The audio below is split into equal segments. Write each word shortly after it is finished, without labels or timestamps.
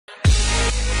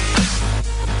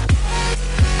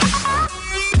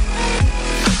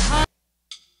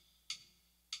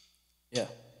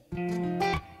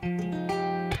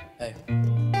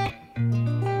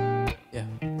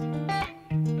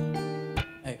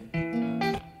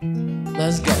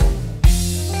let's go.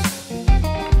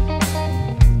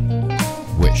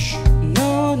 Wish.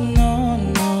 No, no,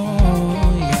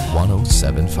 no, yeah.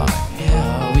 1075.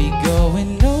 Yeah, we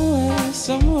going nowhere,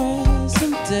 somewhere,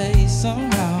 someday,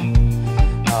 somehow.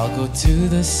 I'll go to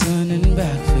the sun and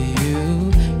back for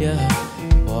you, yeah.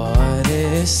 What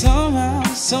if somehow,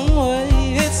 someway,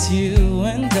 it's you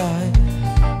and I?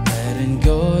 Letting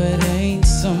go, it ain't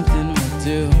something we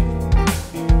do.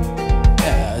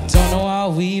 Yeah, I don't know why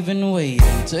we've been waiting.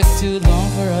 Took too long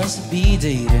for us to be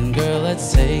dating. Girl,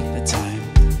 let's take the time,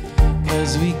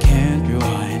 'cause we can't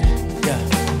rewind. Yeah,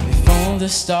 if only the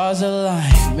stars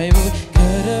aligned, maybe we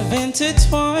could have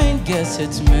intertwined. Guess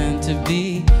it's meant to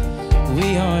be.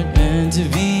 We aren't meant to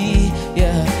be,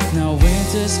 yeah. Now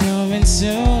winter's coming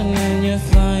soon and you're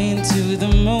flying to the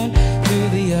moon, to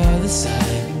the other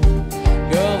side.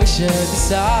 Girl, we should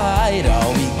decide.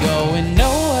 Are we going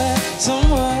nowhere,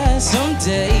 somewhere,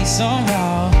 someday,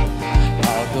 somehow?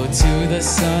 I'll go to the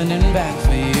sun and back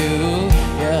for you,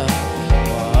 yeah.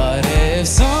 What if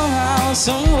somehow,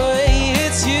 someway,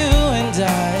 it's you and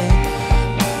I?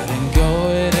 Letting go,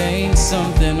 it ain't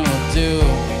something we'll do.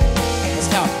 Let's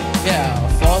count. Yeah,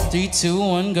 4, 3, 2,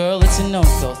 1, girl, it's a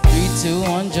no-go. 3, 2,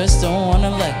 1, just don't wanna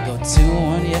let go. 2,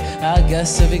 1, yeah, I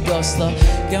guess if it goes slow.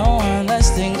 Go on,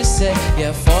 last thing to say.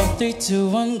 Yeah, 4, 3, 2,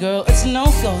 1, girl, it's a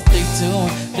no-go. 3, 2,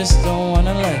 1, just don't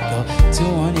wanna let go.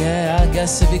 2, 1, yeah, I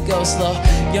guess if it goes slow.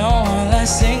 Go on,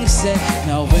 last thing to say.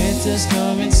 Now winter's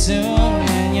coming soon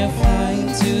and you're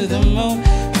flying to the moon,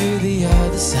 to the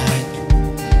other side.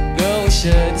 Girl, we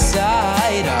should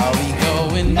decide. Are we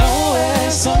going nowhere,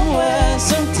 somewhere,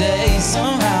 someday,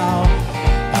 somehow?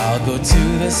 I'll go to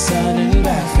the sun and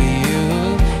back for you,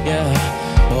 yeah.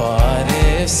 What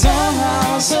if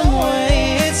somehow,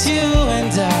 someway, it's you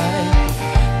and I?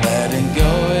 Letting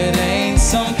go, it ain't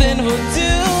something we'll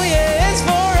do, yeah. It's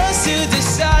for us to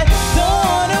decide. Don't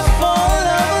wanna fall in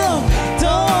love alone.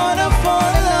 Don't wanna fall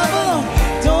in love alone.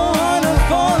 Don't wanna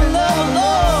fall in love alone.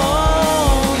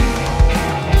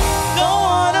 Don't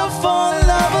wanna fall in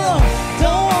love alone.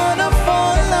 Don't wanna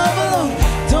fall in love alone.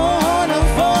 Don't wanna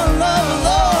fall in love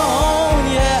alone.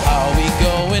 Yeah, are we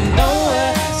going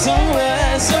nowhere, somewhere,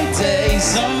 someday,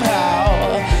 somehow?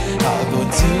 I'll go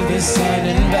to the sun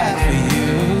and back for you,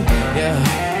 yeah.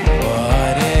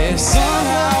 What if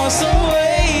somehow,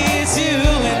 someway, it's you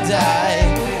and I?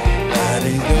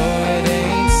 Letting go, it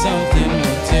ain't something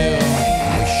we'll do.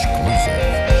 Wish exclusive.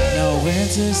 Now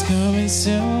winter's coming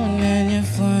soon and you're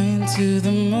flying to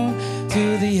the moon, to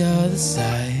the other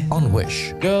side. On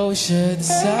Wish. Girl, we should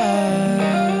decide.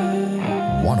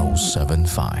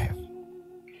 1075.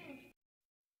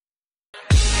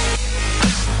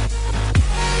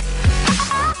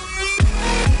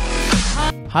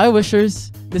 Hi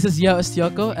Wishers, this is Yeho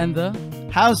Estioco and the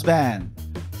Hausbands.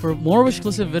 For more Wish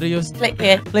exclusive videos, Click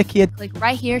it. Click it. Click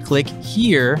right here. Click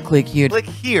here. click here. Click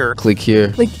here. Click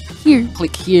here. Click here.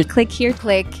 Click here. Click here.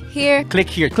 Click here. Click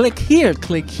here. Click here.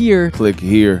 Click here. Click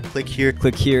here. Click here.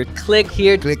 Click here. Click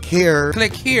here. Click here.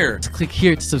 Click here. Click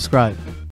here to subscribe.